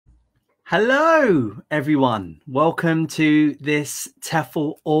Hello, everyone. Welcome to this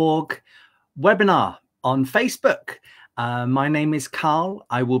TEFL org webinar on Facebook. My name is Carl.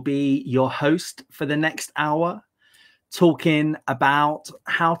 I will be your host for the next hour, talking about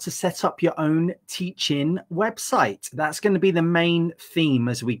how to set up your own teaching website. That's going to be the main theme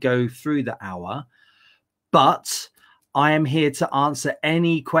as we go through the hour. But I am here to answer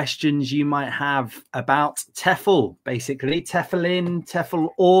any questions you might have about TEFL, basically. TEFL in, TEFL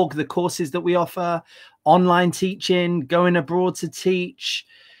org, the courses that we offer, online teaching, going abroad to teach.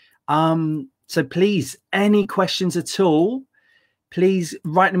 So please, any questions at all, please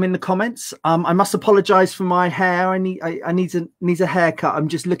write them in the comments. I must apologize for my hair. I need a haircut. I'm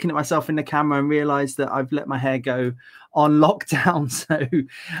just looking at myself in the camera and realize that I've let my hair go on lockdown.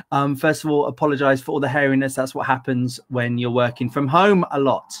 So first of all, apologize for all the hairiness. That's what happens when you're working from home a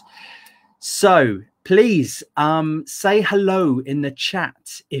lot. So please say hello in the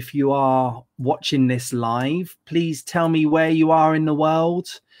chat if you are watching this live. Please tell me where you are in the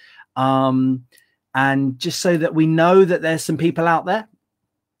world. And just so that we know that there's some people out there,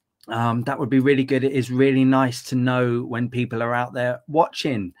 that would be really good. It is really nice to know when people are out there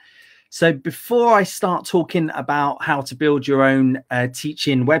watching. So before I start talking about how to build your own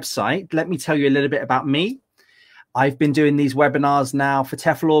teaching website, let me tell you a little bit about me. I've been doing these webinars now for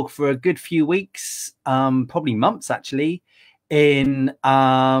TEFL org for a good few weeks, probably months actually, on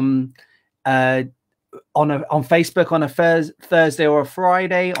Facebook on a Thursday or a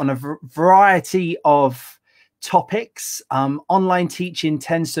Friday on a variety of topics. Online teaching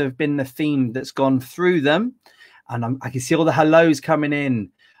tends to have been the theme that's gone through them. And I can see all the hellos coming in.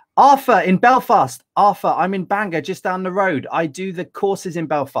 Arthur in Belfast. Arthur, I'm in Bangor, just down the road. I do the courses in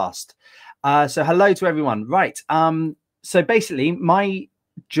Belfast. So hello to everyone. Right. So basically, my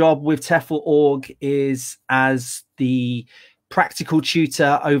job with TEFL org is as the practical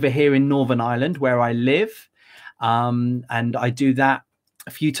tutor over here in Northern Ireland, where I live. And I do that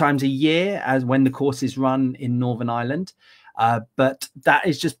a few times a year as when the courses run in Northern Ireland. But that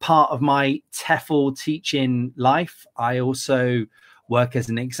is just part of my TEFL teaching life. I also work as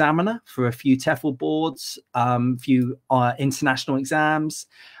an examiner for a few TEFL boards, few international exams.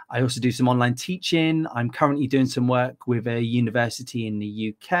 I also do some online teaching. I'm currently doing some work with a university in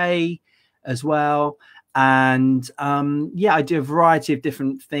the UK as well. And yeah, I do a variety of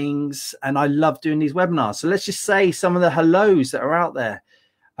different things and I love doing these webinars. So let's just say some of the hellos that are out there.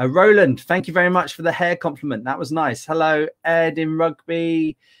 Roland, thank you very much for the hair compliment. That was nice. Hello, Ed in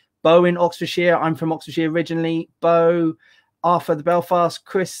Rugby, Bo in Oxfordshire. I'm from Oxfordshire originally. Bo, Arthur, the Belfast,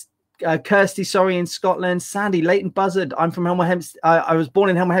 Chris, Kirsty, sorry, in Scotland. Sandy, Leighton Buzzard. I'm from Hemel Hempstead. I was born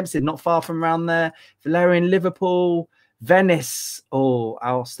in Hemel Hempstead, not far from around there. Valeria in Liverpool. Venice or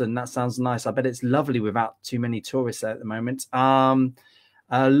Alston, that sounds nice. I bet it's lovely without too many tourists there at the moment.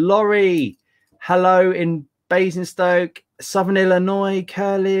 Laurie, hello in Basingstoke, Southern Illinois,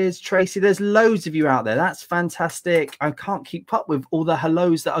 Curlews, Tracy. There's loads of you out there. That's fantastic. I can't keep up with all the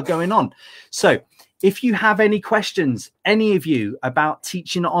hellos that are going on. So if you have any questions, any of you, about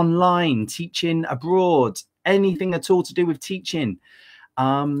teaching online, teaching abroad, anything at all to do with teaching,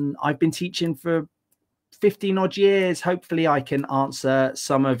 I've been teaching for 15 odd years. Hopefully I can answer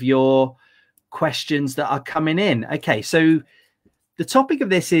some of your questions that are coming in. Okay, so the topic of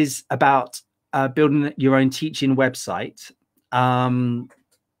this is about building your own teaching website. Now,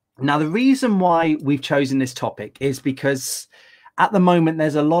 the reason why we've chosen this topic is because at the moment,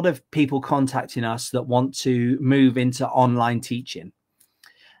 there's a lot of people contacting us that want to move into online teaching.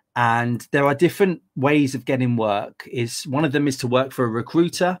 And there are different ways of getting work. One of them is to work for a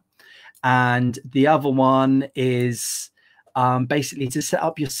recruiter. And the other one is basically to set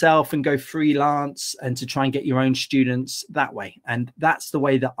up yourself and go freelance and to try and get your own students that way. And that's the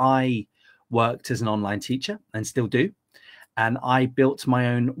way that I worked as an online teacher and still do. And I built my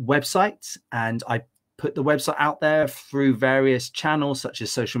own website and I put the website out there through various channels such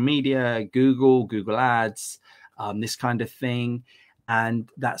as social media, Google Ads, this kind of thing. And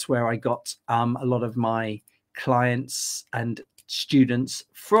that's where I got a lot of my clients and students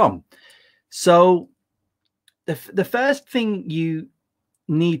from. So the first thing you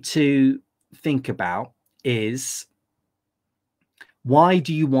need to think about is, why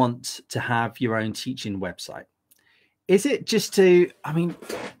do you want to have your own teaching website? Is it just to, I mean,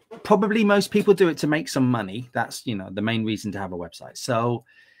 probably most people do it to make some money. That's, you know, the main reason to have a website. So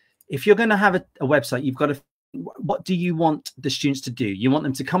if you're going to have a website, you've got to, what do you want the students to do? You want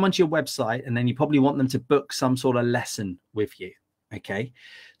them to come onto your website and then you probably want them to book some sort of lesson with you. Okay,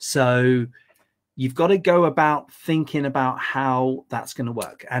 so you've got to go about thinking about how that's going to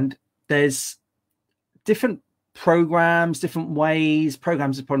work. And there's different programs, different ways.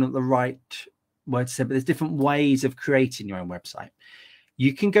 Programs is probably not the right word to say, but there's different ways of creating your own website.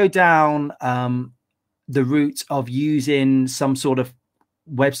 You can go down the route of using some sort of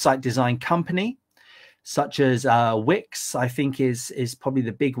website design company, such as Wix, I think is probably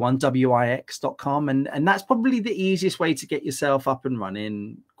the big one, wix.com. And that's probably the easiest way to get yourself up and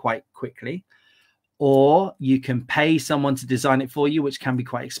running quite quickly. Or you can pay someone to design it for you, which can be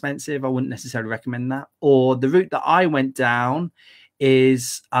quite expensive. I wouldn't necessarily recommend that. Or the route that I went down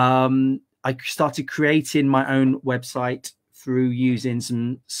is I started creating my own website through using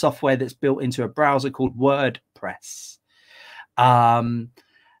some software that's built into a browser called WordPress.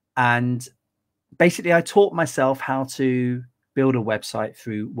 And basically, I taught myself how to build a website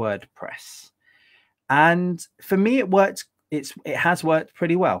through WordPress. And for me, it worked. It has worked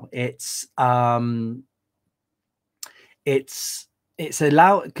pretty well. It's allowed,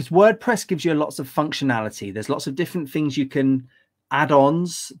 because WordPress gives you lots of functionality. There's lots of different things you can,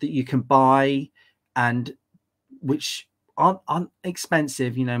 add-ons that you can buy, and which aren't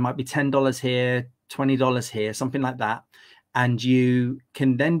expensive. You know, might be $10 here, $20 here, something like that. And you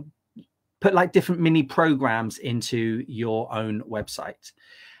can then put like different mini programs into your own website.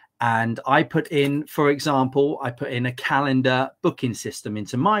 And I put in, for example, I put in a calendar booking system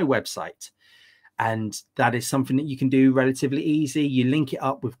into my website. And that is something that you can do relatively easy. You link it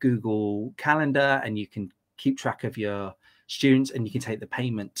up with Google Calendar and you can keep track of your students and you can take the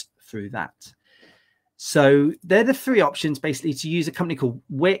payment through that. So they're the three options, basically, to use a company called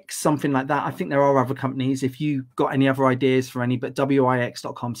Wix, something like that. I think there are other companies. If you got any other ideas for any, but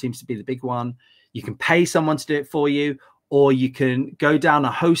wix.com seems to be the big one. You can pay someone to do it for you, or you can go down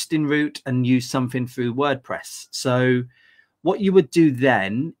a hosting route and use something through WordPress. So what you would do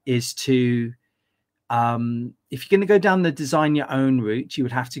then is to, if you're going to go down the design your own route, you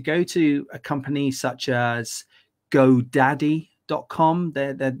would have to go to a company such as GoDaddy.com.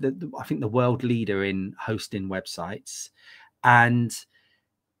 They're I think the world leader in hosting websites, and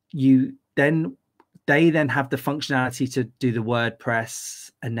they then have the functionality to do the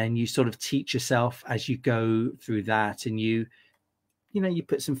WordPress, and then you sort of teach yourself as you go through that. And you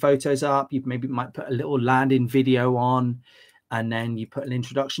put some photos up, you might put a little landing video on, and then you put an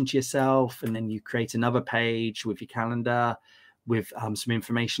introduction to yourself, and then you create another page with your calendar with some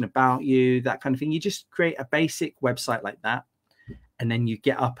information about you, that kind of thing. You just create a basic website like that, and then you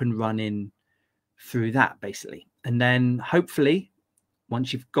get up and running through that, basically. And then hopefully,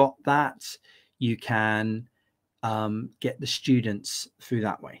 once you've got that, you can get the students through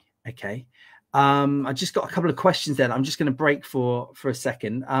that way. Okay. I just got a couple of questions there. I'm just going to break for a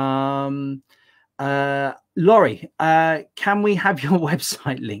second. Laurie, can we have your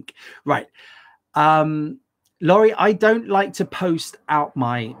website link? Right. Laurie, I don't like to post out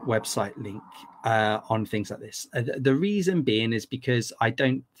my website link on things like this. The reason being is because I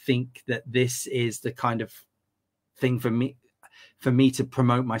don't think that this is the kind of thing for me to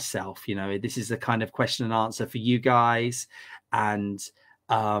promote myself. You know, this is the kind of question and answer for you guys. And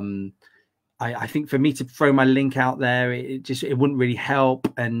I think for me to throw my link out there, it wouldn't really help.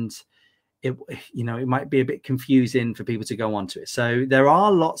 And it might be a bit confusing for people to go onto it. So there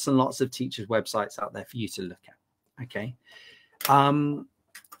are lots and lots of teachers' websites out there for you to look at. Okay.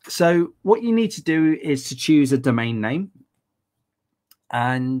 So what you need to do is to choose a domain name.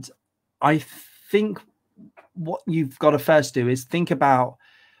 And I think what you've got to first do is think about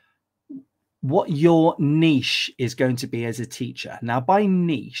what your niche is going to be as a teacher. Now, by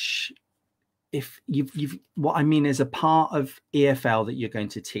niche, if what I mean is a part of EFL that you're going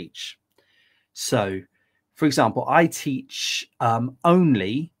to teach. So, for example, I teach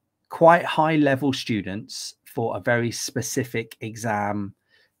only quite high level students for a very specific exam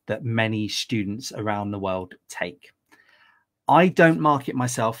that many students around the world take. I don't market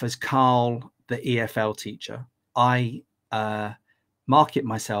myself as Carl, the EFL teacher. I market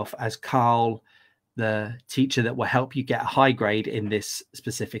myself as Carl, the teacher that will help you get a high grade in this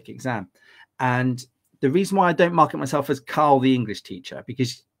specific exam. And the reason why I don't market myself as Carl, the English teacher,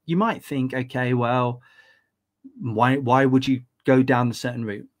 because you might think, okay, well, why would you go down a certain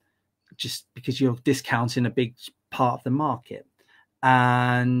route? Just because you're discounting a big part of the market.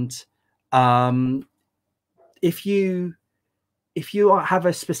 And if you have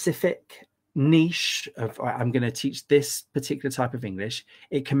a specific niche of, I'm going to teach this particular type of English,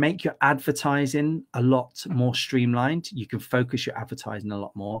 it can make your advertising a lot more streamlined. You can focus your advertising a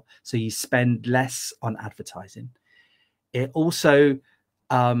lot more, so you spend less on advertising. It also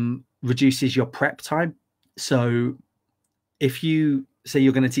reduces your prep time. So if you say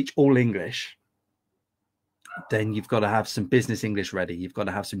you're going to teach all English, then you've got to have some business English ready. You've got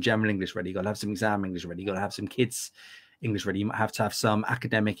to have some general English ready. You've got to have some exam English ready. You've got to have some kids English ready. You might have to have some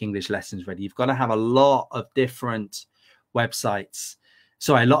academic English lessons ready. You've got to have a lot of different websites.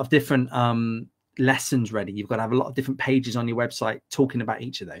 Sorry, a lot of different lessons ready. You've got to have a lot of different pages on your website talking about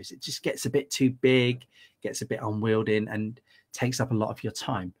each of those. It just gets a bit too big, gets a bit unwieldy, and takes up a lot of your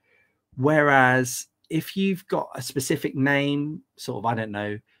time. Whereas if you've got a specific name, sort of, I don't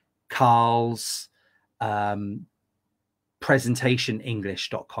know, Carl's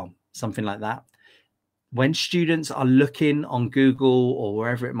presentationenglish.com, something like that. When students are looking on Google or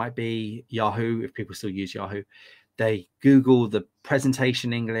wherever it might be, Yahoo, if people still use Yahoo, they Google the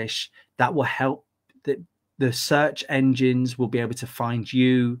presentation English. That will help. The search engines will be able to find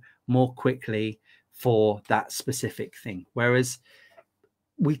you more quickly for that specific thing. Whereas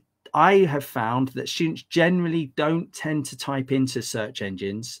I have found that students generally don't tend to type into search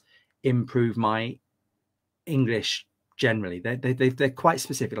engines, improve my English. Generally, they're quite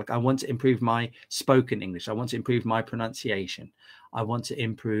specific. Like, I want to improve my spoken English. I want to improve my pronunciation. I want to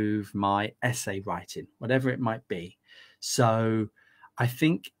improve my essay writing, whatever it might be. So I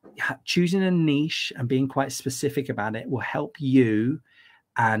think choosing a niche and being quite specific about it will help you,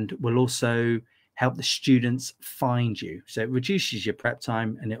 and will also help the students find you. So it reduces your prep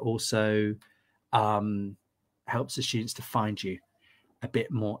time, and it also helps the students to find you a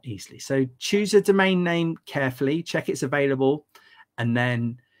bit more easily. So choose a domain name carefully, check it's available, and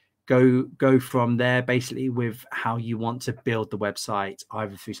then go from there, basically, with how you want to build the website,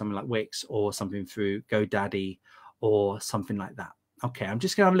 either through something like Wix or something through GoDaddy or something like that. Okay, I'm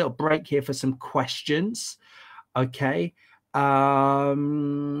just gonna have a little break here for some questions. Okay.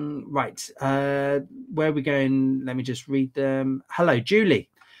 Right. Where are we going? Let me just read them. Hello, Julie.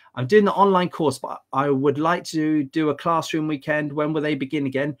 I'm doing the online course, but I would like to do a classroom weekend. When will they begin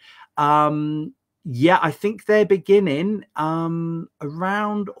again? Yeah, I think they're beginning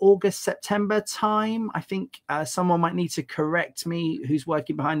around August, September time. I think someone might need to correct me who's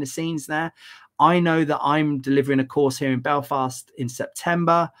working behind the scenes there. I know that I'm delivering a course here in Belfast in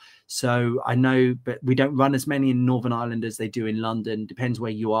September. So I know, but we don't run as many in Northern Ireland as they do in London. Depends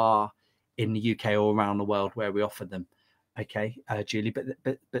where you are in the UK or around the world where we offer them. Okay, Julie,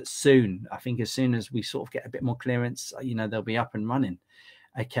 but soon, I think as soon as we sort of get a bit more clearance, you know, they'll be up and running.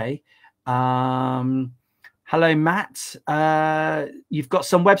 Okay. Hello, Matt. You've got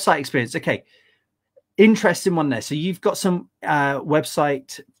some website experience. Okay. Interesting one there. So you've got some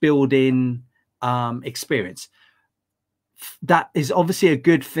website building experience. That is obviously a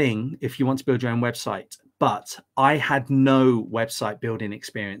good thing if you want to build your own website, but I had no website building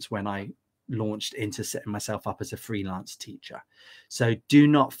experience when I launched into setting myself up as a freelance teacher. So do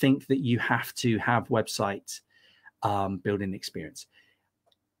not think that you have to have website building experience.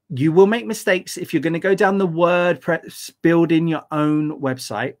 You will make mistakes if you're going to go down the WordPress building your own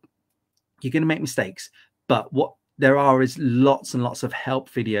website. You're going to make mistakes, but what there are is lots and lots of help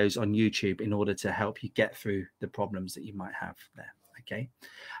videos on YouTube in order to help you get through the problems that you might have there. Okay.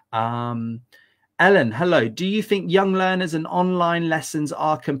 Ellen, hello. Do you think young learners and online lessons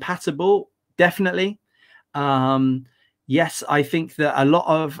are compatible? Definitely. Yes, I think that a lot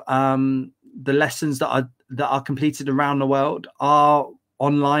of the lessons that are completed around the world are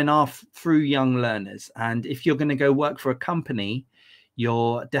online, are through young learners. And if you're going to go work for a company,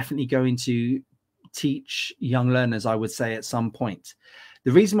 you're definitely going to teach young learners, I would say, at some point.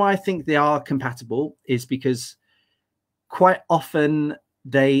 The reason why I think they are compatible is because quite often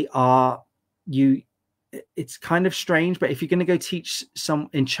they are, it's kind of strange, but if you're going to go teach some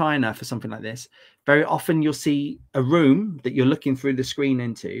in China for something like this, very often you'll see a room that you're looking through the screen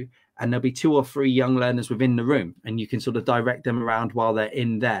into, and there'll be 2 or 3 young learners within the room, and you can sort of direct them around while they're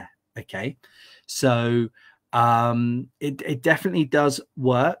in there. Okay. So it definitely does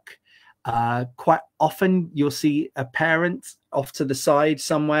work. Quite often you'll see a parent off to the side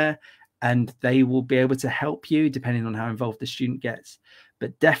somewhere, and they will be able to help you depending on how involved the student gets.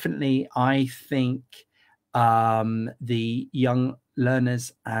 But definitely, I think the young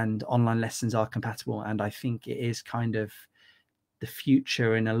learners and online lessons are compatible, and I think it is kind of the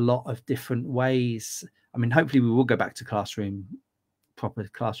future in a lot of different ways. I mean, hopefully we will go back to proper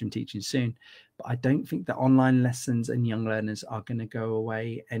classroom teaching soon, but I don't think that online lessons and young learners are going to go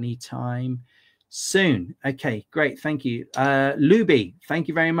away anytime soon. Okay, great. Thank you. Luby, thank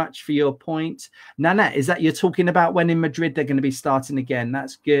you very much for your point. Nana, is that you're talking about when in Madrid they're going to be starting again?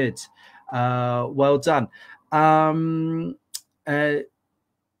 That's good. Well done.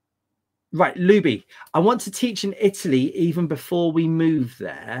 Right, Luby, I want to teach in Italy even before we move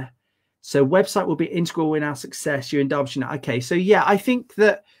there. So website will be integral in our success. You're in Derbyshire now. Okay, so yeah, I think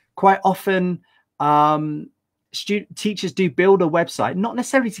that quite often teachers do build a website, not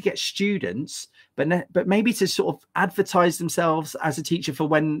necessarily to get students, but maybe to sort of advertise themselves as a teacher for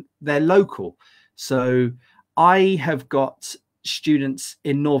when they're local. So I have got students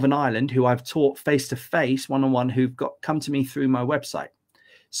in Northern Ireland who I've taught face-to-face, one-on-one, who've come to me through my website.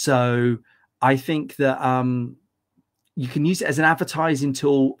 So I think that you can use it as an advertising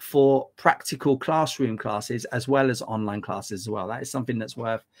tool for practical classroom classes as well as online classes as well. That is something that's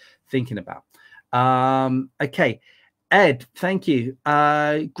worth thinking about. Okay, Ed, thank you.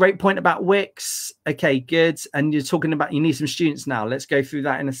 Great point about Wix. Okay, good. And you're talking about you need some students now. Let's go through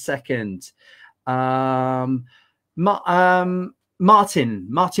that in a second. Martin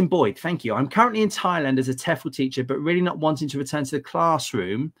Boyd, thank you. I'm currently in Thailand as a TEFL teacher, but really not wanting to return to the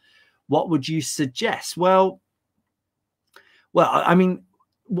classroom. What would you suggest? Well, I mean,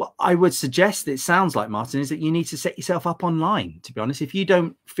 what I would suggest, it sounds like, Martin, is that you need to set yourself up online, to be honest. If you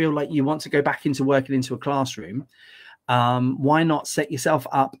don't feel like you want to go back into working into a classroom, why not set yourself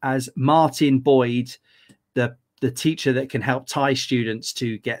up as Martin Boyd, the teacher that can help Thai students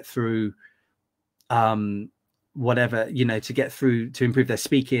to get through whatever, you know, to get through, to improve their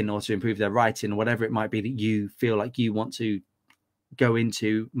speaking or to improve their writing, or whatever it might be that you feel like you want to go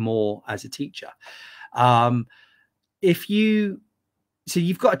into more as a teacher. So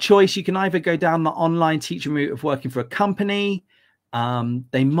you've got a choice. You can either go down the online teaching route of working for a company.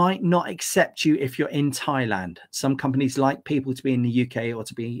 They might not accept you if you're in Thailand. Some companies like people to be in the UK or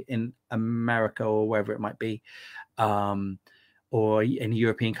to be in America or wherever it might be, or in a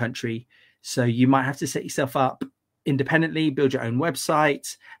European country. So you might have to set yourself up independently, build your own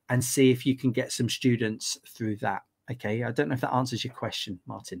website, and see if you can get some students through that. Okay, I don't know if that answers your question,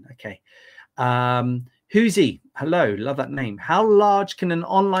 Martin. Okay. Hoosie, hello, love that name. How large can an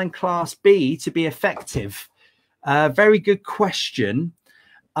online class be to be effective? Very good question.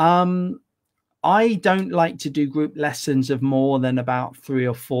 I don't like to do group lessons of more than about 3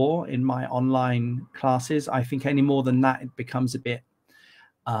 or 4 in my online classes. I think any more than that, it becomes a bit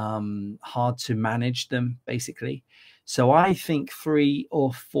hard to manage them, basically. So I think 3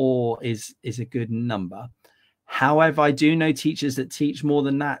 or 4 is a good number. However, I do know teachers that teach more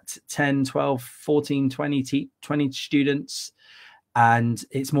than that, 10, 12, 14, 20 students. And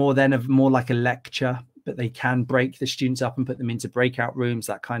it's more like a lecture, but they can break the students up and put them into breakout rooms,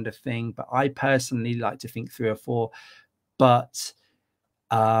 that kind of thing. But I personally like to think 3 or 4. But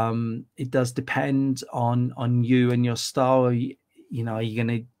it does depend on you and your style. You know, are you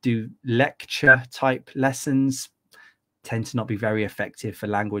going to do lecture type lessons? Tend to not be very effective for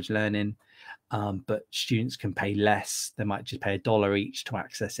language learning. But students can pay less. They might just pay $1 each to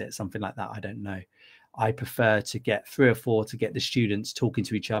access it, something like that. I don't know. I prefer to get 3 or 4 to get the students talking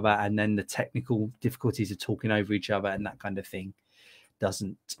to each other, and then the technical difficulties of talking over each other and that kind of thing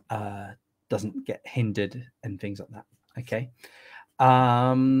doesn't get hindered and things like that. Okay.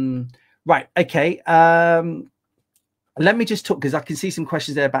 Right. Okay. Let me just talk, because I can see some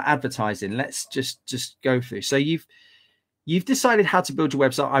questions there about advertising. Let's just go through. So you've decided how to build your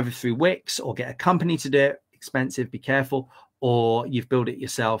website either through Wix or get a company to do it. Expensive, be careful. Or you've built it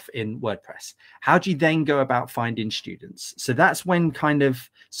yourself in WordPress. How do you then go about finding students? So that's when kind of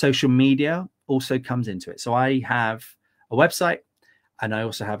social media also comes into it. So I have a website, and I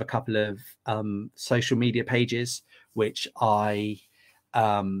also have a couple of social media pages, which I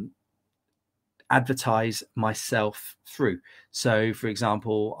advertise myself through. So for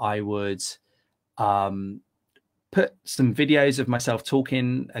example, I would put some videos of myself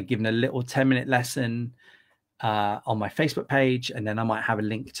talking, giving a little 10-minute lesson on my Facebook page, and then I might have a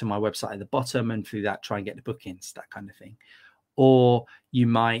link to my website at the bottom, and through that try and get the bookings, that kind of thing. Or you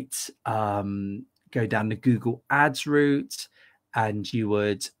might go down the Google Ads route, and you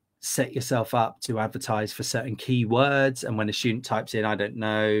would set yourself up to advertise for certain keywords. And when a student types in, I don't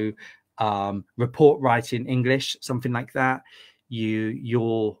know, report writing English, something like that,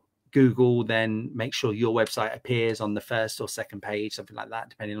 your Google then make sure your website appears on the first or second page, something like that,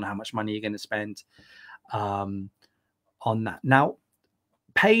 depending on how much money you're going to spend on that. Now,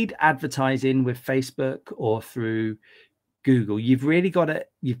 paid advertising with Facebook or through Google, you've got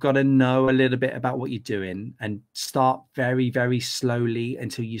to know a little bit about what you're doing and start very, very slowly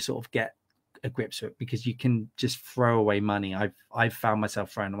until you sort of get a grip to it, because you can just throw away money. I've found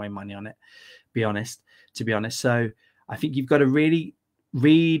myself throwing away money on it, to be honest. So I think you've got to really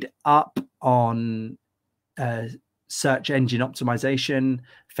read up on search engine optimization,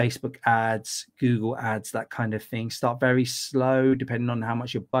 Facebook ads, Google ads, that kind of thing. Start very slow, depending on how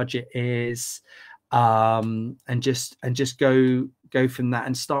much your budget is, and just go from that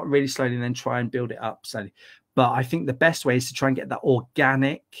and start really slowly, and then try and build it up slowly. But I think the best way is to try and get that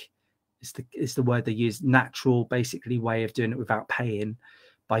organic it's the word they use, natural, basically, way of doing it without paying,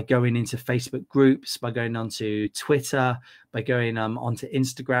 by going into Facebook groups, by going onto Twitter, by going onto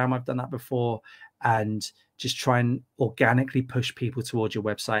Instagram. I've done that before, and just try and organically push people towards your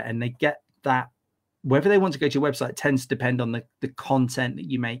website. And they get that, whether they want to go to your website tends to depend on the content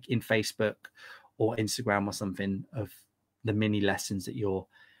that you make in Facebook or Instagram or something, of the mini lessons that you're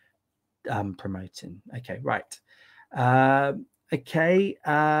promoting. Okay, right. Okay,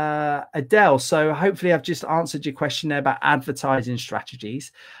 Adele, so hopefully I've just answered your question there about advertising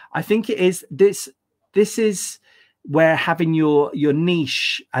strategies. I think it is this is where having your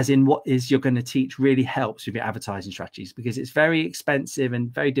niche, as in what is you're going to teach, really helps with your advertising strategies, because it's very expensive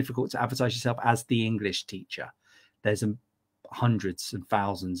and very difficult to advertise yourself as the English teacher. There's hundreds and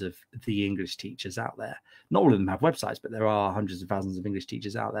thousands of the English teachers out there. Not all of them have websites, but there are hundreds of thousands of English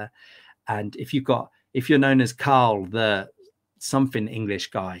teachers out there. And if you're known as Carl, the something English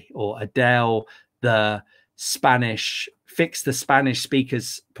guy, or Adele, the Spanish, fix the Spanish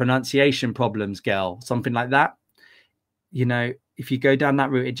speakers pronunciation problems girl, something like that, you know, if you go down that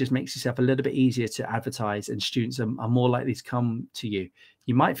route, it just makes yourself a little bit easier to advertise, and students are more likely to come to you.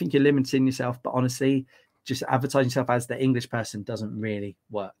 You might think you're limiting yourself, but honestly, just advertising yourself as the English person doesn't really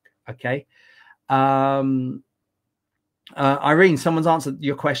work. Okay. Irene, someone's answered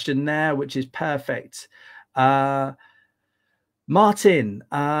your question there, which is perfect. Martin,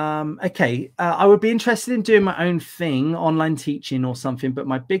 okay, I would be interested in doing my own thing, online teaching or something, but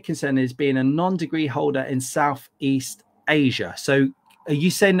my big concern is being a non-degree holder in Southeast Asia. So are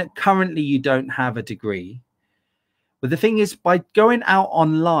you saying that currently you don't have a degree? But the thing is, by going out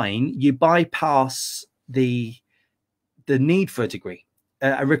online, you bypass the need for a degree.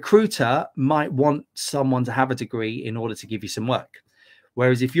 A recruiter might want someone to have a degree in order to give you some work.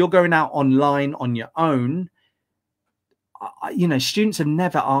 Whereas if you're going out online on your own, you know, students have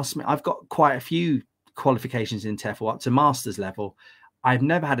never asked me. I've got quite a few qualifications in TEFL up to master's level. I've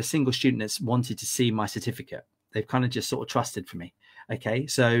never had a single student that's wanted to see my certificate. They've kind of just sort of trusted for me. Okay,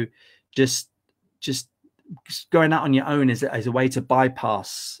 so just going out on your own is a way to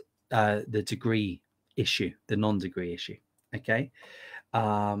bypass the degree issue, the non-degree issue. Okay,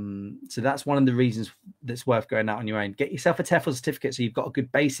 so that's one of the reasons that's worth going out on your own. Get yourself a TEFL certificate so you've got a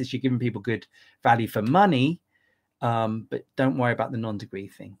good basis. You're giving people good value for money. But don't worry about the non-degree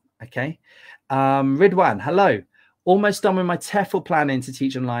thing. Okay. Ridwan, hello. Almost done with my TEFL planning to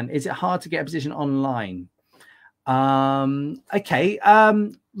teach online. Is it hard to get a position online? Okay.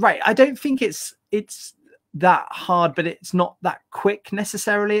 Right. I don't think it's that hard, but it's not that quick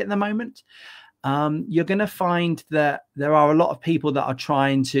necessarily at the moment. You're going to find that there are a lot of people that are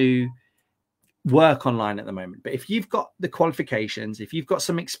trying to work online at the moment. But if you've got the qualifications, if you've got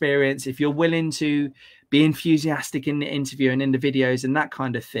some experience, if you're willing to be enthusiastic in the interview and in the videos and that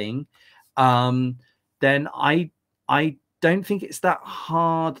kind of thing, then I don't think it's that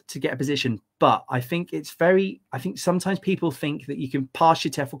hard to get a position. But I think sometimes people think that you can pass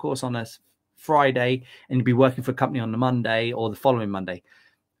your TEFL course on a Friday and you'll be working for a company on the Monday or the following Monday.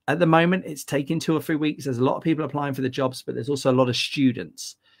 At the moment, it's taking 2 or 3 weeks. There's a lot of people applying for the jobs, but there's also a lot of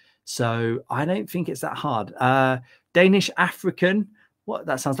students. So I don't think it's that hard. Danish African, what,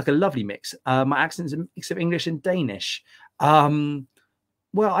 that sounds like a lovely mix. My accent's a mix of English and Danish. Well,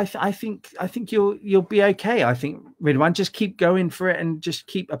 I think you'll be okay. I think, Ridwan, just keep going for it and just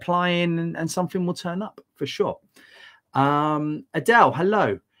keep applying, and something will turn up for sure. Adele,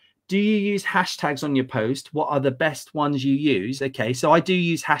 hello. Do you use hashtags on your post? What are the best ones you use? Okay, so I do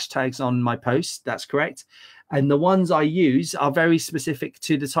use hashtags on my posts. That's correct. And the ones I use are very specific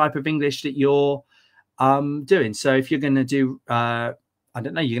to the type of English that you're doing. So if you're going to do, I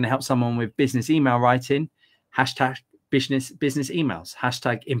don't know, you're going to help someone with business email writing, hashtag business emails,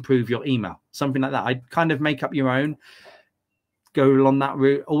 hashtag improve your email, something like that. I'd kind of make up your own, go along that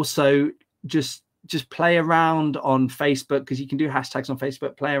route. Also, just play around on Facebook, because you can do hashtags on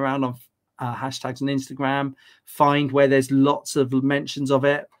Facebook, play around on hashtags on Instagram, find where there's lots of mentions of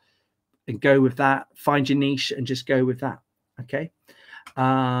it, and go with that. Find your niche and just go with that. Okay.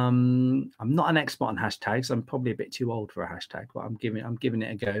 I'm not an expert on hashtags. I'm probably a bit too old for a hashtag, but I'm giving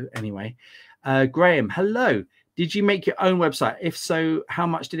it a go anyway. Graham, hello. Did you make your own website? If so, how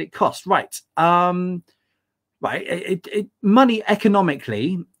much did it cost? Right. Right. Money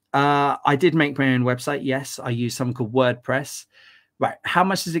economically, I did make my own website. Yes, I use something called WordPress. Right. How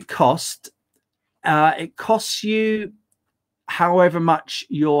much does it cost? It costs you however much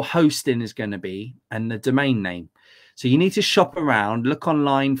your hosting is going to be and the domain name. So you need to shop around, look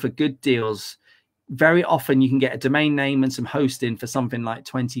online for good deals. Very often you can get a domain name and some hosting for something like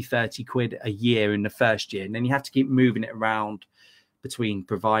 20, 30 quid a year in the first year. And then you have to keep moving it around between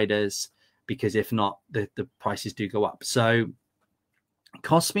providers, because if not, the prices do go up. So it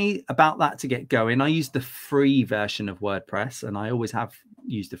cost me about that to get going. I used the free version of WordPress, and I always have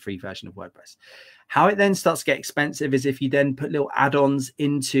used the free version of WordPress. How it then starts to get expensive is if you then put little add-ons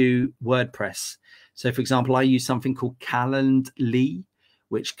into WordPress. So for example, I use something called Calendly,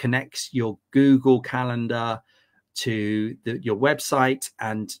 which connects your Google Calendar to your website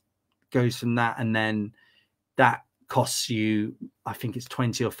and goes from that. And then that costs you, I think it's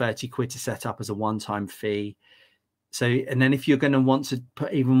 20 or 30 quid to set up as a one-time fee. So, and then if you're going to want to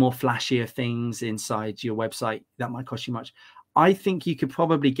put even more flashier things inside your website, that might cost you much. I think you could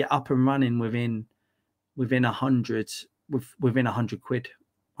probably get up and running within 100 quid,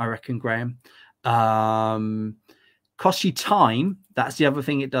 I reckon, Graham. Cost you time. That's the other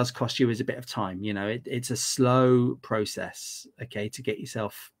thing it does cost you, is a bit of time. You know, it's a slow process, okay, to get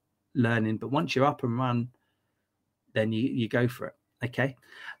yourself learning. But once you're up and run, then you go for it. Okay.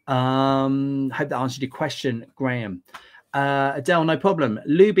 Hope that answered your question, Graham. Adele, no problem.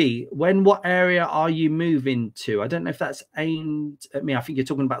 Luby, what area are you moving to? I don't know if that's aimed at me. I think you're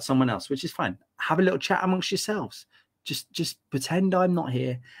talking about someone else, which is fine. Have a little chat amongst yourselves. Just pretend I'm not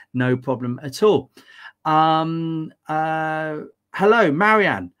here. No problem at all. Hello,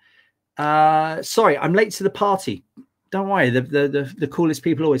 Marianne. Sorry, I'm late to the party. Don't worry. The coolest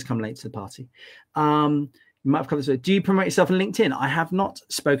people always come late to the party. You might have covered this. Do you promote yourself on LinkedIn? I have not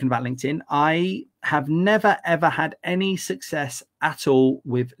spoken about LinkedIn. I have never, ever had any success at all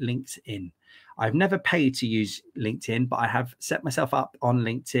with LinkedIn. I've never paid to use LinkedIn, but I have set myself up on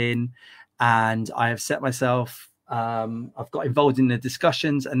LinkedIn, and I have set myself, I've got involved in the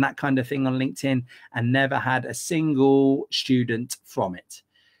discussions and that kind of thing on LinkedIn, and never had a single student from it.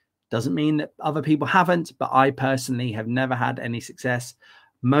 Doesn't mean that other people haven't, but I personally have never had any success.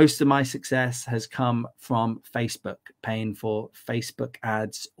 Most of my success has come from Facebook, paying for Facebook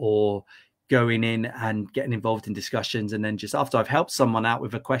ads or going in and getting involved in discussions. And then just after I've helped someone out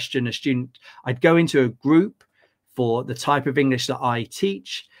with a question, a student, I'd go into a group for the type of English that I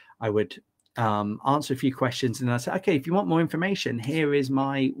teach. I would answer a few questions, and I'd say, okay, if you want more information, here is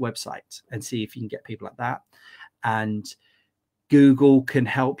my website, and see if you can get people like that. And Google can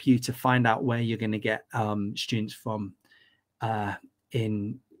help you to find out where you're going to get students from.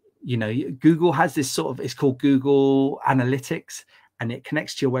 Google has this sort of, it's called Google Analytics, and it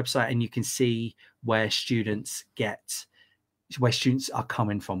connects to your website, and you can see where students are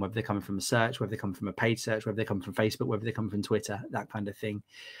coming from, whether they're coming from a search, whether they come from a paid search, whether they come from Facebook, whether they come from Twitter, that kind of thing.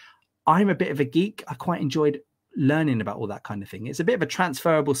 I'm a bit of a geek. I quite enjoyed learning about all that kind of thing. It's a bit of a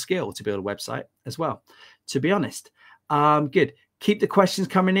transferable skill to build a website as well, to be honest. Good. Keep the questions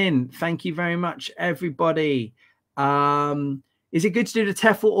coming in. Thank you very much, everybody. Is it good to do the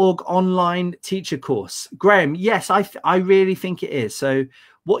TEFL.org online teacher course? Graham, yes, I really think it is. So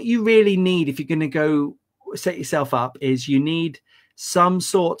what you really need if you're going to go set yourself up is you need some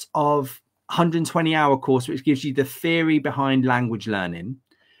sort of 120-hour course, which gives you the theory behind language learning.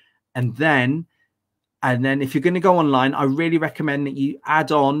 And then if you're going to go online, I really recommend that you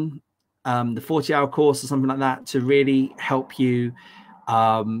add on the 40-hour course or something like that to really help you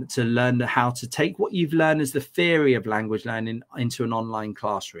to learn how to take what you've learned as the theory of language learning into an online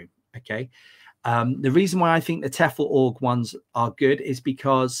classroom. Okay. The reason why I think the TEFL.org ones are good is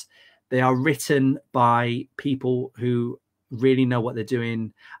because they are written by people who really know what they're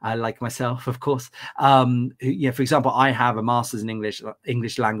doing, like myself, of course. For example, I have a master's in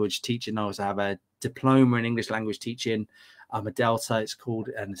English language teaching. I also have a diploma in English language teaching. I'm a Delta, it's called,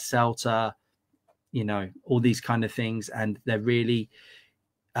 and a CELTA, all these kind of things. And they're really,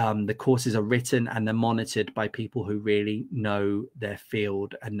 the courses are written and they're monitored by people who really know their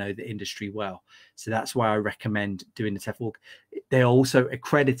field and know the industry well. So that's why I recommend doing the TEFL. They're also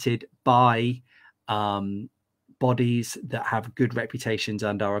accredited by bodies that have good reputations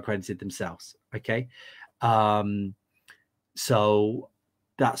and are accredited themselves. Okay. So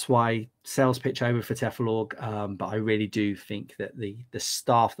that's why sales pitch over for TEFL.org. But I really do think that the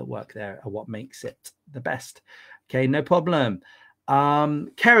staff that work there are what makes it the best. Okay, no problem.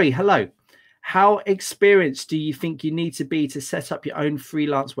 Kerry, hello. How experienced do you think you need to be to set up your own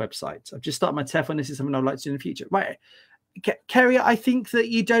freelance website? I've just started my TEFL, and this is something I'd like to do in the future. Right, Kerry, I think that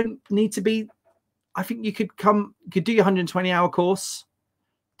you don't need to be. I think you could do your 120-hour course,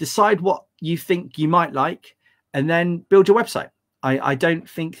 decide what you think you might like, and then build your website. I don't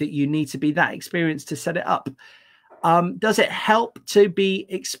think that you need to be that experienced to set it up. Does it help to be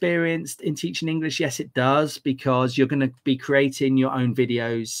experienced in teaching English? Yes, it does, because you're going to be creating your own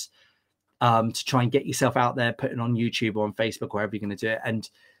videos to try and get yourself out there, putting on YouTube or on Facebook, wherever you're going to do it. And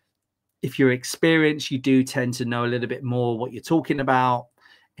if you're experienced, you do tend to know a little bit more what you're talking about,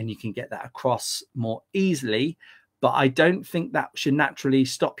 and you can get that across more easily. But I don't think that should naturally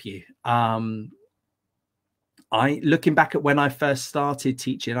stop you. Looking back at when I first started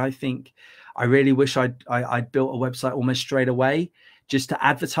teaching, I think I really wish I'd built a website almost straight away, just to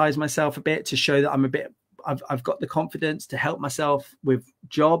advertise myself a bit, to show that I'm a bit, I've got the confidence to help myself with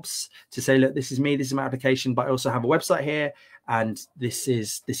jobs, to say, look, this is me, this is my application, but I also have a website here, and this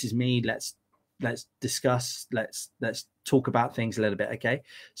is me. Let's discuss, let's talk about things a little bit. Okay.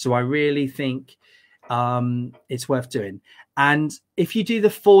 So I really think it's worth doing. And if you do the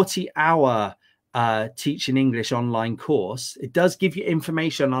 40-hour teaching English online course, it does give you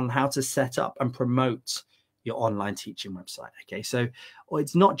information on how to set up and promote your online teaching website. Okay, so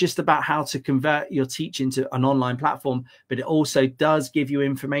it's not just about how to convert your teaching to an online platform, but it also does give you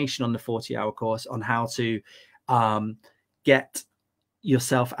information on the 40-hour course on how to get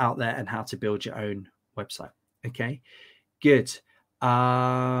yourself out there and how to build your own website. Okay, good.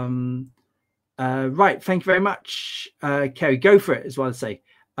 Right, thank you very much, Kerry. Go for it, as well as say.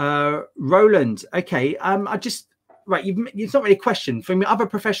 Roland, okay. Right, it's not really a question. From your other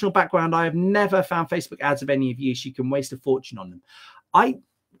professional background, I have never found Facebook ads of any of use. You can waste a fortune on them. I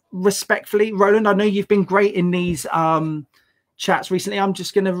respectfully, Roland, I know you've been great in these chats recently. I'm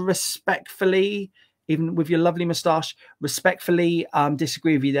just going to respectfully, even with your lovely moustache, respectfully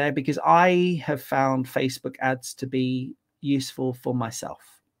disagree with you there, because I have found Facebook ads to be useful for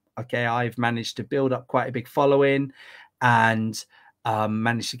myself. Okay, I've managed to build up quite a big following, and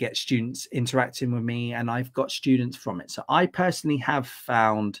managed to get students interacting with me, and I've got students from it. So I personally have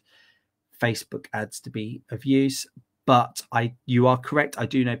found Facebook ads to be of use, but you are correct. I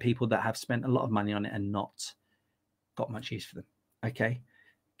do know people that have spent a lot of money on it and not got much use for them. Okay,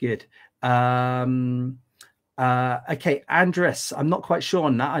 good. Okay, Andres, I'm not quite sure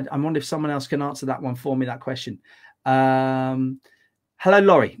on that. I wonder if someone else can answer that one for me, that question. Hello,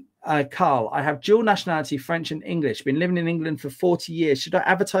 Laurie. Carl, I have dual nationality, French and English, been living in England for 40 years. Should I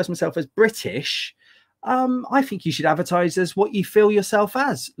advertise myself as British? I think you should advertise as what you feel yourself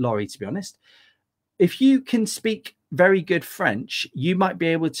as, Laurie, to be honest. If you can speak very good French, you might be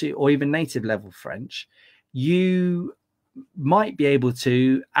able to, or even native level French, you might be able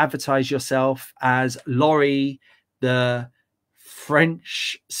to advertise yourself as Laurie, the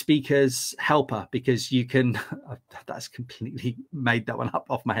French speakers helper, because you can that's completely made that one up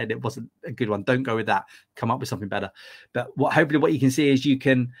off my head. It wasn't a good one. Don't go with that. Come up with something better. But hopefully what you can see is you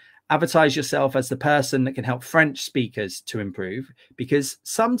can advertise yourself as the person that can help French speakers to improve, because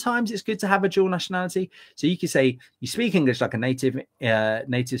sometimes it's good to have a dual nationality. So you can say you speak English like a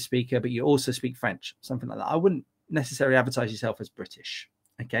native speaker, but you also speak French, something like that. I wouldn't necessarily advertise yourself as British.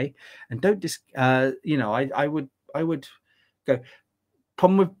 Okay, and don't just you know, I would go.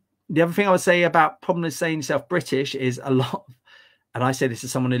 Problem with the other thing I would say about problem with saying yourself British is a lot, and I say this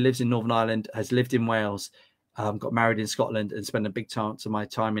as someone who lives in Northern Ireland, has lived in Wales, got married in Scotland, and spent a big chunk of my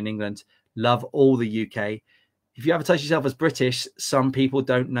time in England. Love all the UK. If you advertise yourself as British, some people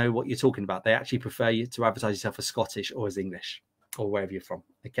don't know what you're talking about. They actually prefer you to advertise yourself as Scottish or as English or wherever you're from.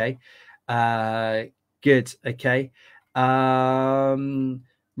 Okay, good. Okay.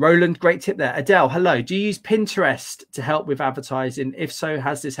 Roland, great tip there. Adele, hello. Do you use Pinterest to help with advertising? If so,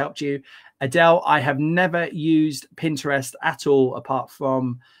 has this helped you? Adele, I have never used Pinterest at all, apart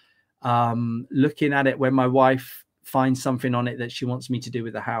from looking at it when my wife finds something on it that she wants me to do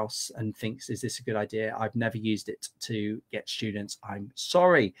with the house and thinks, is this a good idea? I've never used it to get students. I'm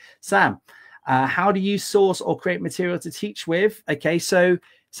sorry. Sam, how do you source or create material to teach with? Okay, so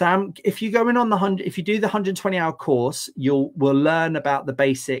Sam, if you go in on if you do the 120-hour course, we'll learn about the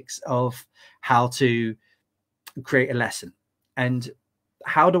basics of how to create a lesson. And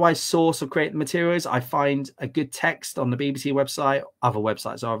how do I source or create the materials? I find a good text on the BBC website. Other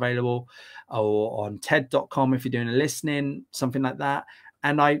websites are available, or on TED.com if you're doing a listening, something like that.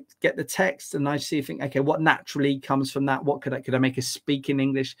 And I get the text and I think, okay, what naturally comes from that? What could I make a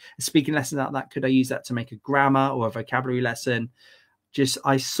speaking lesson out of that? Could I use that to make a grammar or a vocabulary lesson?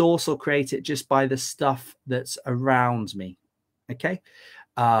 I source or create it just by the stuff that's around me. Okay.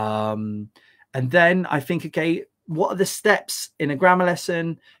 And then I think, okay, what are the steps in a grammar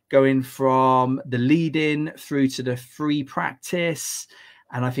lesson, going from the lead-in through to the free practice?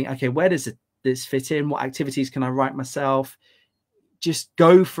 And I think, okay, where does this fit in? What activities can I write myself? Just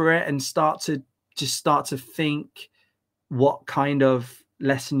go for it and start to think what kind of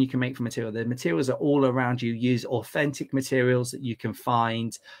lesson you can make from material. The materials are all around you. Use authentic materials that you can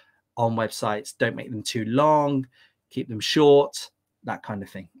find on websites. Don't make them too long. Keep them short, that kind of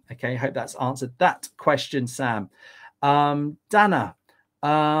thing. Okay, hope that's answered that question, Sam. Dana,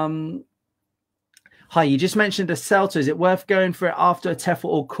 Hi, you just mentioned a CELTA. Is it worth going for it after a TEFL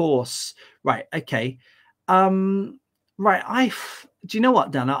or course? Right. Okay. Right. Do you know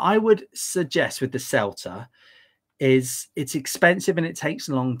what, Dana? I would suggest with the CELTA is it's expensive and it takes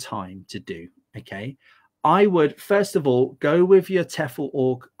a long time to do. Okay. I would, first of all, go with your TEFL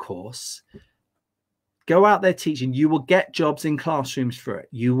org course. Go out there teaching. You will get jobs in classrooms for it.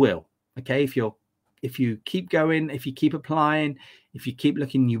 You will. Okay. If you keep going, if you keep applying, if you keep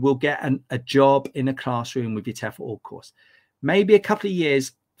looking, you will get a job in a classroom with your TEFL org course. Maybe a couple of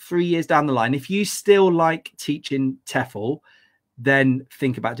years, 3 years down the line, if you still like teaching TEFL, then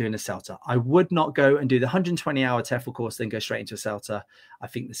think about doing a CELTA. I would not go and do the 120-hour TEFL course, then go straight into a CELTA. I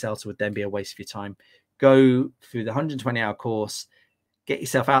think the CELTA would then be a waste of your time. Go through the 120-hour course, get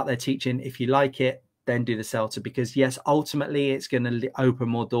yourself out there teaching. If you like it, then do the CELTA, because yes, ultimately it's going to open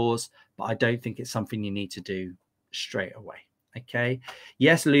more doors, but I don't think it's something you need to do straight away. Okay.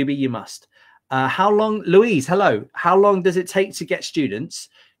 Yes, Luby, you must. How long, Louise, hello. How long does it take to get students?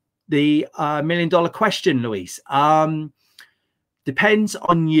 The $1 million question, Louise. Depends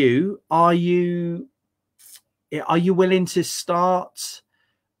on you. Are you willing to start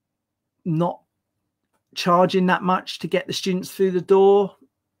not charging that much to get the students through the door,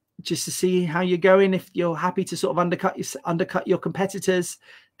 just to see how you're going? If you're happy to sort of undercut your competitors,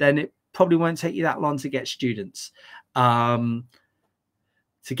 then it probably won't take you that long to get students. To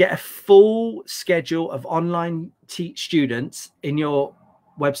get a full schedule of online students in your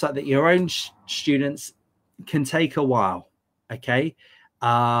website that your own students can take a while. Okay.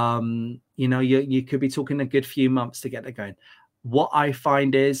 You know, you could be talking a good few months to get that going. What I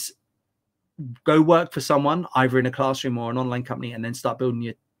find is go work for someone, either in a classroom or an online company, and then start building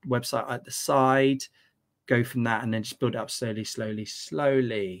your website at the side. Go from that and then just build it up slowly, slowly,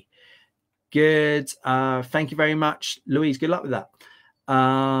 slowly. Good. Thank you very much, Louise. Good luck with that.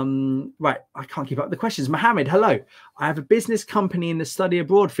 Right, I can't keep up with the questions. Mohammed, hello. I have a business company in the study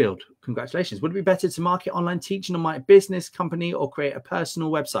abroad field. Congratulations. Would it be better to market online teaching on my business company or create a personal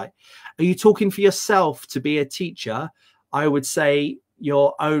website? Are you talking for yourself to be a teacher? I would say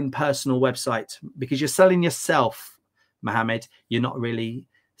your own personal website, because you're selling yourself, Mohammed. You're not really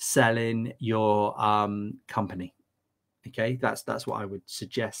selling your company. Okay, that's what I would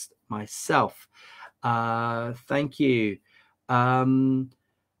suggest myself. Thank you.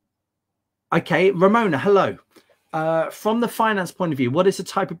 Okay, Ramona, hello. From the finance point of view, what is the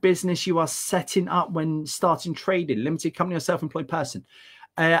type of business you are setting up when starting trading? Limited company or self-employed person?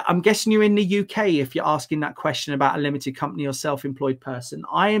 I'm guessing you're in the UK if you're asking that question about a limited company or self-employed person.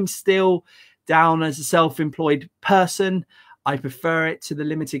 I am still down as a self-employed person. I prefer it to the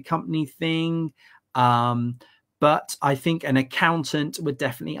limited company thing. But I think an accountant would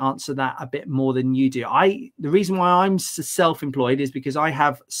definitely answer that a bit more than you do. The reason why I'm self-employed is because I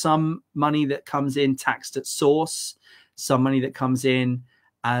have some money that comes in taxed at source, some money that comes in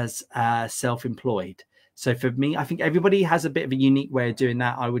as self-employed. So for me, I think everybody has a bit of a unique way of doing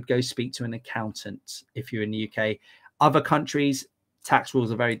that. I would go speak to an accountant if you're in the UK. Other countries, tax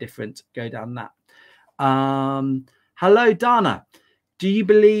rules are very different. Go down that. Hello, Dana. Do you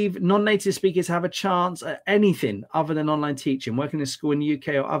believe non-native speakers have a chance at anything other than online teaching, working in a school in the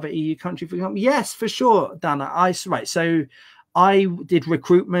UK or other EU country, for example? Yes, for sure, Dana. Right. So I did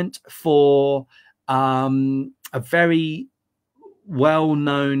recruitment for a very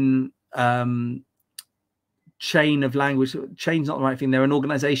well-known chain of language. Chain's not the right thing. They're an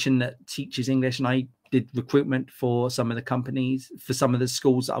organization that teaches English, and I did recruitment for some of the companies, for some of the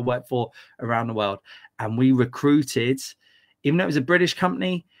schools that I worked for around the world. And we recruited, even though it was a British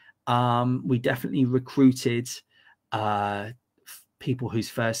company, we definitely recruited people whose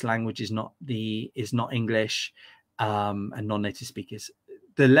first language is not English, and non-native speakers.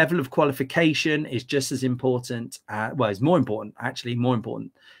 The level of qualification is just as important. Well, it's more important, actually, more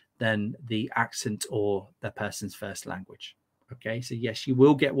important than the accent or the person's first language. Okay, so yes, you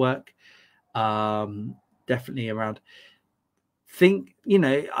will get work, definitely around.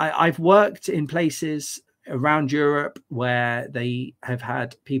 I've worked in places around Europe where they have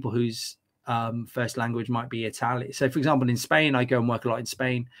had people whose first language might be Italian. So, for example, in Spain, I go and work a lot in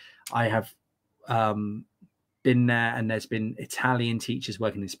Spain. I have been there, and there's been Italian teachers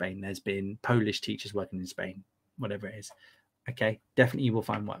working in Spain. There's been Polish teachers working in Spain, whatever it is. Okay, definitely you will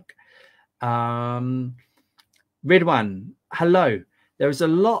find work. Ridwan, hello. There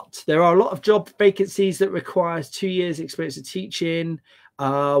are a lot of job vacancies that requires 2 years experience of teaching.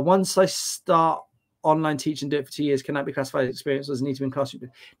 Once I start online teaching, do it for 2 years, can that be classified as experience, or does it need to be in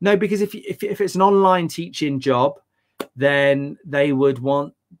classroom? No, because if it's an online teaching job, then they would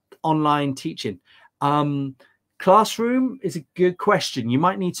want online teaching. Classroom is a good question. You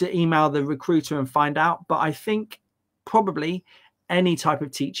might need to email the recruiter and find out, but I think probably any type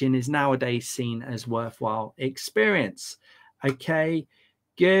of teaching is nowadays seen as worthwhile experience. Okay,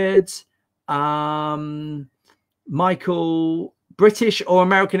 good. Michael, British or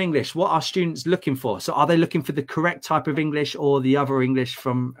American English? What are students looking for? So are they looking for the correct type of English or the other English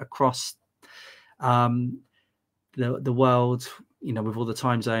from across the world, you know, with all the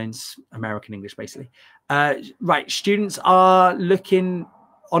time zones? American English, basically. Right, students are looking,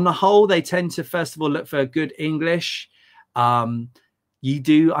 on the whole, they tend to first of all look for good English. You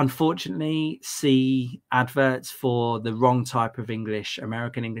do unfortunately see adverts for the wrong type of English.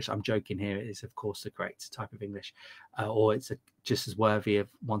 American English, I'm joking here, it is of course the correct type of English, or it's just as worthy of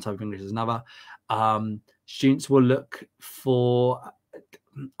one type of English as another. Students will look for,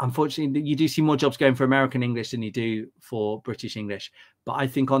 unfortunately, you do see more jobs going for American English than you do for British English. But I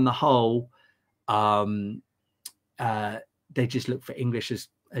think on the whole, they just look for English as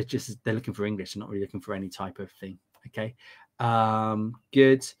just they're looking for English, and not really looking for any type of thing. Okay,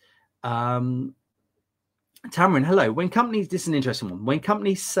 good. Tamarin, hello. When companies, this is an interesting one. When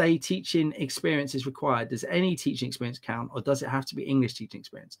companies say teaching experience is required, does any teaching experience count, or does it have to be English teaching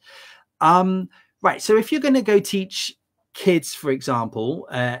experience? Right. So if you're going to go teach kids, for example,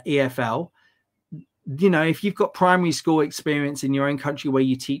 EFL, you know, if you've got primary school experience in your own country where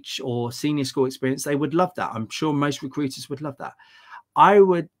you teach, or senior school experience, they would love that. I'm sure most recruiters would love that. I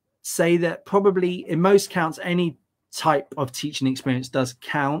would say that probably in most counts, any type of teaching experience does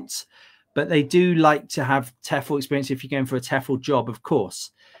count, but they do like to have TEFL experience if you're going for a TEFL job, of course.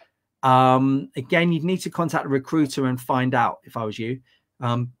 Again, you'd need to contact a recruiter and find out if I was you.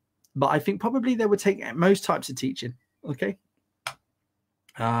 But I think probably they would take most types of teaching. Okay.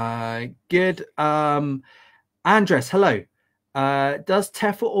 Good. Andres, hello. Does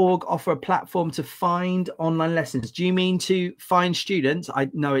TEFL.org offer a platform to find online lessons? Do you mean to find students?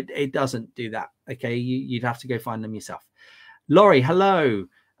 No, it doesn't do that. Okay, you'd have to go find them yourself. Laurie, hello.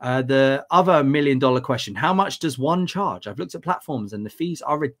 The other $1 million question: how much does one charge? I've looked at platforms and the fees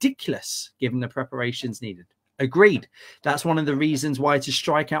are ridiculous given the preparations needed. Agreed. That's one of the reasons why to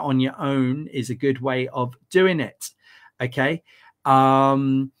strike out on your own is a good way of doing it. Okay.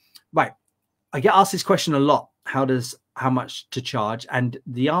 Right. I get asked this question a lot. How much to charge? And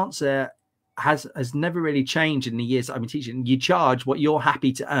the answer has never really changed in the years I've been teaching. You charge what you're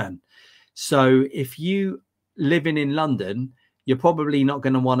happy to earn. So if you living in London, you're probably not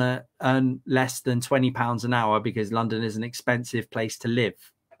going to want to earn less than £20 an hour, because London is an expensive place to live.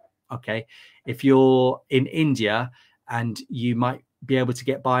 Okay. If you're in India and you might be able to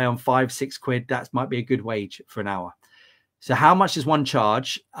get by on 5-6 quid, that might be a good wage for an hour. So how much does one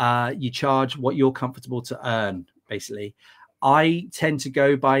charge? You charge what you're comfortable to earn, basically. I tend to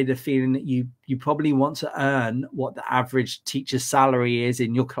go by the feeling that you probably want to earn what the average teacher's salary is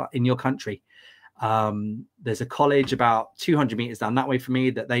in your country. There's a college about 200 meters down that way for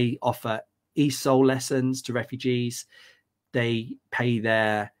me that they offer ESOL lessons to refugees. They pay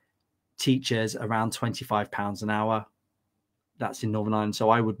their teachers around £25 an hour. That's in Northern Ireland.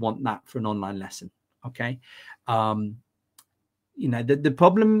 So I would want that for an online lesson. Okay. You know,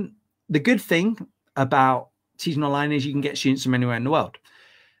 the good thing about teaching online is you can get students from anywhere in the world.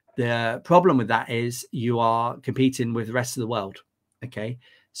 The problem with that is you are competing with the rest of the world. Okay.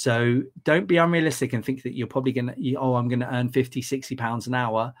 So don't be unrealistic and think that you're probably going to, I'm going to earn £50-60 an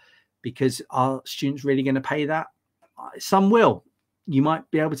hour, because are students really going to pay that? Some will. You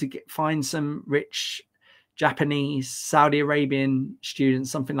might be able to find some rich Japanese, Saudi Arabian students,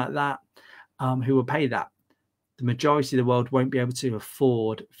 something like that, who will pay that. The majority of the world won't be able to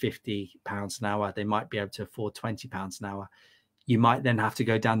afford £50 an hour. They might be able to afford £20 an hour. You might then have to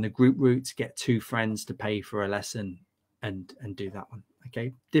go down the group route to get 2 friends to pay for a lesson and do that one.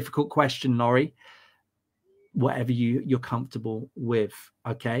 Okay. Difficult question, Laurie. Whatever you're comfortable with.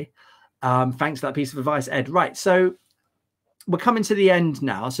 Okay. Thanks for that piece of advice, Ed. Right. So we're coming to the end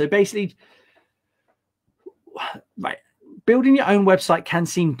now. So basically, right, building your own website can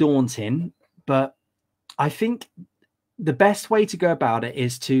seem daunting, but I think the best way to go about it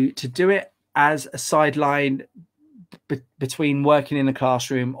is to do it as a sideline between working in a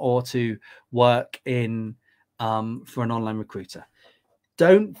classroom or to work in for an online recruiter.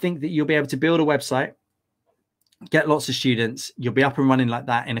 Don't think that you'll be able to build a website, get lots of students, you'll be up and running like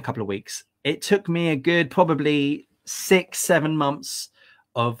that in a couple of weeks. It took me a good probably 6-7 months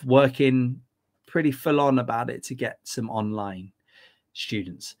of working pretty full on about it to get some online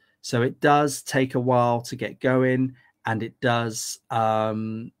students. So it does take a while to get going, and it does,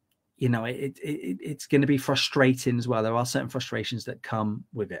 you know, it's going to be frustrating as well. There are certain frustrations that come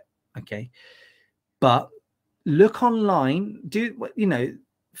with it. Okay. But look online.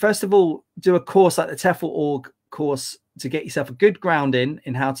 First of all, do a course like the TEFL org course to get yourself a good ground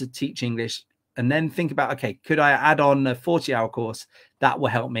in how to teach English, and then think about, okay, could I add on a 40-hour course that will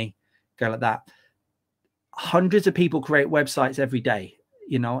help me? Go like that. Hundreds of people create websites every day,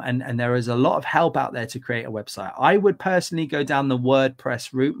 and there is a lot of help out there to create a website. I would personally go down the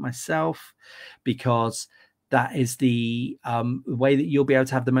WordPress route myself, because that is the way that you'll be able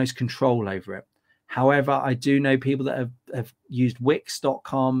to have the most control over it. However, I do know people that have used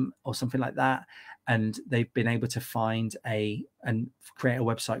Wix.com or something like that, and they've been able to find and create a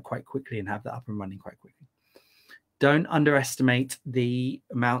website quite quickly and have that up and running quite quickly. Don't underestimate the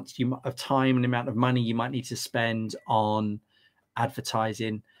amount of time and the amount of money you might need to spend on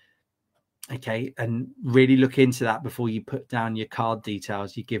advertising. Okay, and really look into that before you put down your card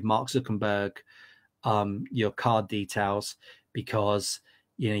details. You give Mark Zuckerberg your card details, because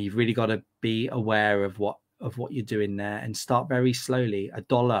you've really got to be aware of what you're doing there, and start very slowly.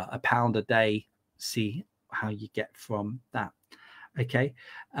 $1, £1 a day. See how you get from that. Okay.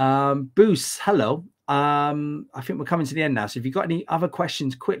 Boost, hello. I think we're coming to the end now. So if you've got any other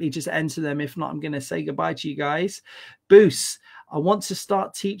questions, quickly just enter them. If not, I'm going to say goodbye to you guys. Boost, I want to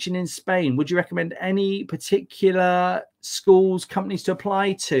start teaching in Spain. Would you recommend any particular schools, companies to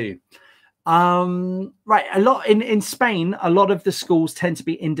apply to? Right. A lot in Spain, a lot of the schools tend to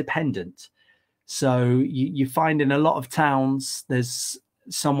be independent. So you find in a lot of towns, there's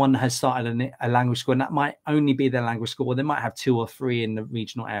someone has started a language school, and that might only be their language school, or they might have 2 or 3 in the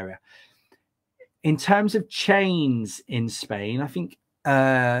regional area. In terms of chains in Spain, I think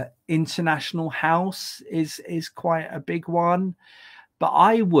International House is quite a big one. But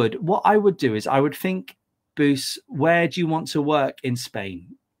what I would do is I would think, Boost, where do you want to work in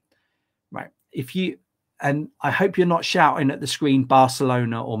Spain? Right. And I hope you're not shouting at the screen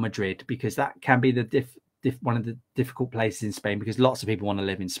Barcelona or Madrid, because that can be one of the difficult places in Spain, because lots of people want to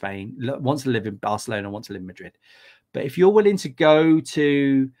live in Spain, want to live in Barcelona, want to live in Madrid. But if you're willing to go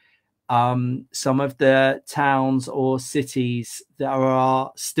to some of the towns or cities that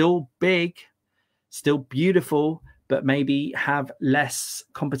are still big, still beautiful, but maybe have less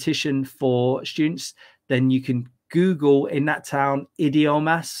competition for students, then you can Google in that town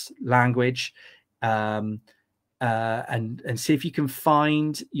idiomas, language, and see if you can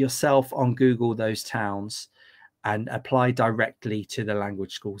find yourself on Google those towns and apply directly to the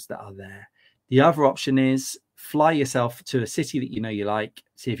language schools that are there. The other option is fly yourself to a city that you like,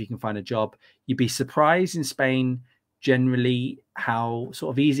 see if you can find a job. You'd be surprised in Spain generally how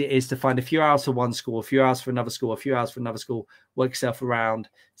sort of easy it is to find a few hours for one school, a few hours for another school, a few hours for another school, work yourself around,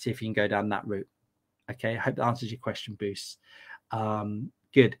 see if you can go down that route. Okay, I hope that answers your question, Boost.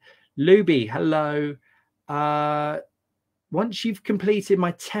 Good. Luby, hello. Once you've completed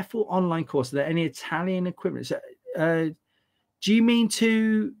my TEFL online course, are there any Italian equivalents? Do you mean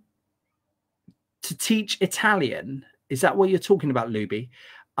to teach Italian? Is that what you're talking about, Luby?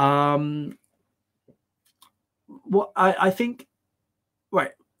 What I think,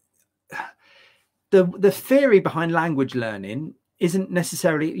 right, the theory behind language learning isn't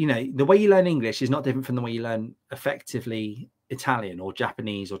necessarily, the way you learn English is not different from the way you learn effectively Italian or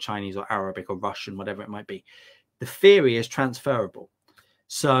Japanese or Chinese or Arabic or Russian, whatever it might be. The theory is transferable.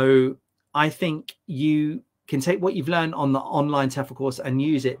 So I think you can take what you've learned on the online TEFL course and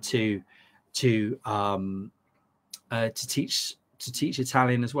use it to teach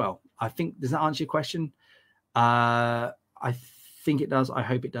Italian as well. I think, does that answer your question? I think it does. I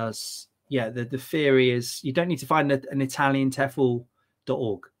hope it does. Yeah, the theory is you don't need to find an Italian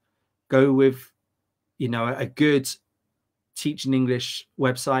TEFL.org. Go with, a good teaching English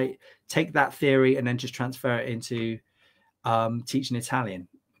website, take that theory and then just transfer it into teaching Italian.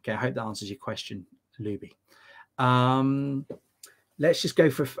 Okay, I hope that answers your question, Luby. Let's just go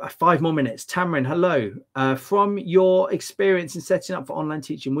for 5 more minutes. Tamarin, hello. From your experience in setting up for online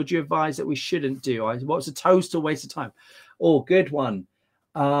teaching, would you advise that we shouldn't do? What's a total waste of time? Oh, good one.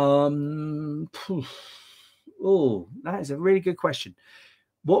 Oh, that is a really good question.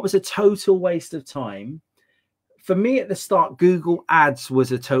 What was a total waste of time? For me at the start, Google Ads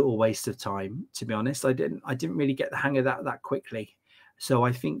was a total waste of time, to be honest. I didn't really get the hang of that quickly. So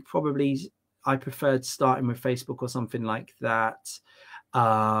I think probably I preferred starting with Facebook or something like that.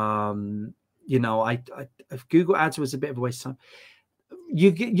 Google Ads was a bit of a waste of time.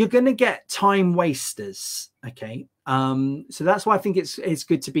 You're going to get time wasters. Okay. So that's why I think it's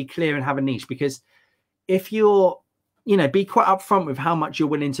good to be clear and have a niche, because if you're, be quite upfront with how much you're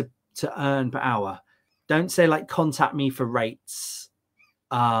willing to earn per hour. Don't say like, contact me for rates.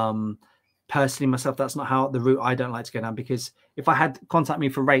 Personally, myself, that's not the route I don't like to go down, because if I had contact me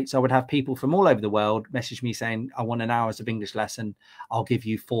for rates, I would have people from all over the world message me saying, I want an hour's of English lesson. I'll give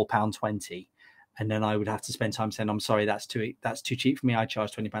you £4.20. And then I would have to spend time saying, I'm sorry, that's too cheap for me. I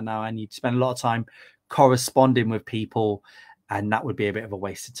charge £20 an hour. And you'd spend a lot of time corresponding with people, and that would be a bit of a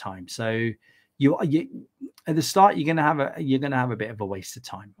waste of time. So you at the start, you're gonna have a bit of a waste of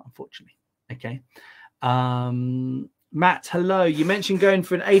time, unfortunately. Okay. Matt, hello. You mentioned going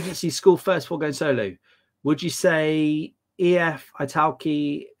for an agency school first before going solo. Would you say EF,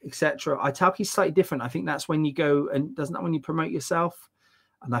 Italki, etc.? Italki is slightly different. I think that's when you go, and doesn't that when you promote yourself?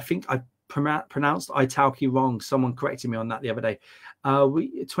 And I think I pronounced Italki wrong. Someone corrected me on that the other day.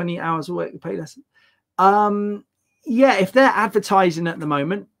 20 hours a week, pay less. Yeah, if they're advertising at the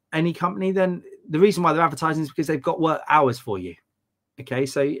moment, any company, then the reason why they're advertising is because they've got work hours for you. Okay,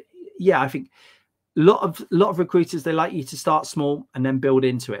 so yeah, I think a lot of recruiters, they like you to start small and then build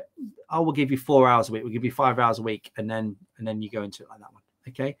into it. I will give you 4 hours a week. We'll give you 5 hours a week, and then you go into it like that one.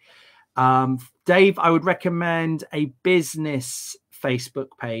 Okay, Dave, I would recommend a business Facebook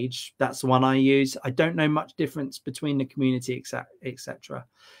page. That's the one I use. I don't know much difference between the community, etc.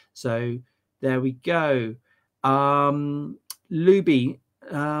 So there we go. Luby,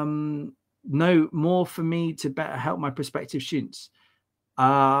 no more for me to better help my prospective students.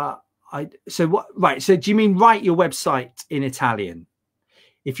 So do you mean write your website in Italian?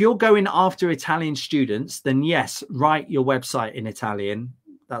 If you're going after Italian students, then yes, write your website in Italian.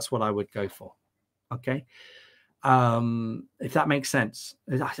 That's what I would go for. Okay. If that makes sense.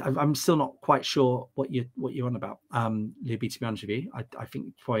 I'm still not quite sure what you're on about, Libby, to be honest with you. I think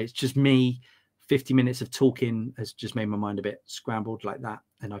probably it's just me. 50 minutes of talking has just made my mind a bit scrambled like that,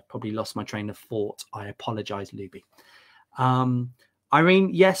 and I've probably lost my train of thought. I apologize, Libby. Irene,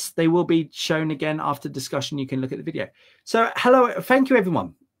 yes, they will be shown again after discussion. You can look at the video. So hello, thank you,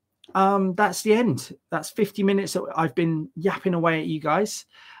 everyone. That's the end. That's 50 minutes that I've been yapping away at you guys.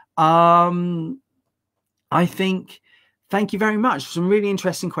 I think, thank you very much. Some really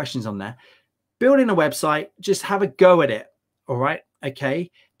interesting questions on there. Building a website, just have a go at it. All right.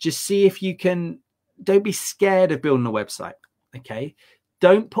 Okay. Just see if you can. Don't be scared of building a website. Okay.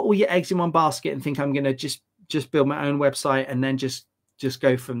 Don't put all your eggs in one basket and think I'm going to just build my own website and then just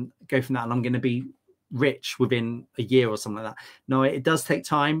go from that, and I'm going to be rich within a year or something like that. No, it does take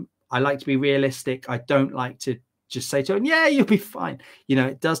time. I like to be realistic. I don't like to just say to them, yeah, you'll be fine. You know,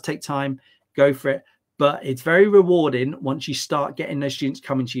 it does take time. Go for it. But it's very rewarding once you start getting those students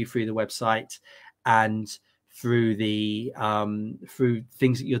coming to you through the website and through the through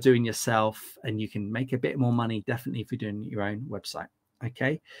things that you're doing yourself, and you can make a bit more money definitely if you're doing your own website.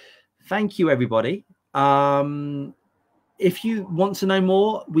 Okay, thank you, everybody. If you want to know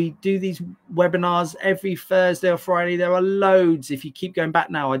more, we do these webinars every Thursday or Friday. There are loads. If you keep going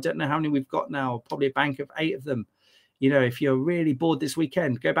back now, I don't know how many we've got now, probably a bank of 8 of them. You know, if you're really bored this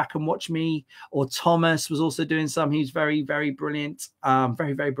weekend, go back and watch me. Or Thomas was also doing some. He's very, very brilliant.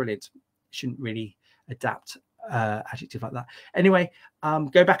 Very, very brilliant. Shouldn't really adapt adjective like that. Anyway,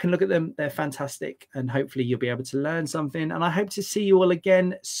 go back and look at them. They're fantastic. And hopefully you'll be able to learn something. And I hope to see you all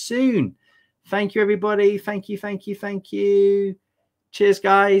again soon. Thank you, everybody. Thank you, thank you, thank you. Cheers,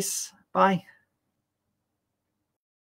 guys. Bye.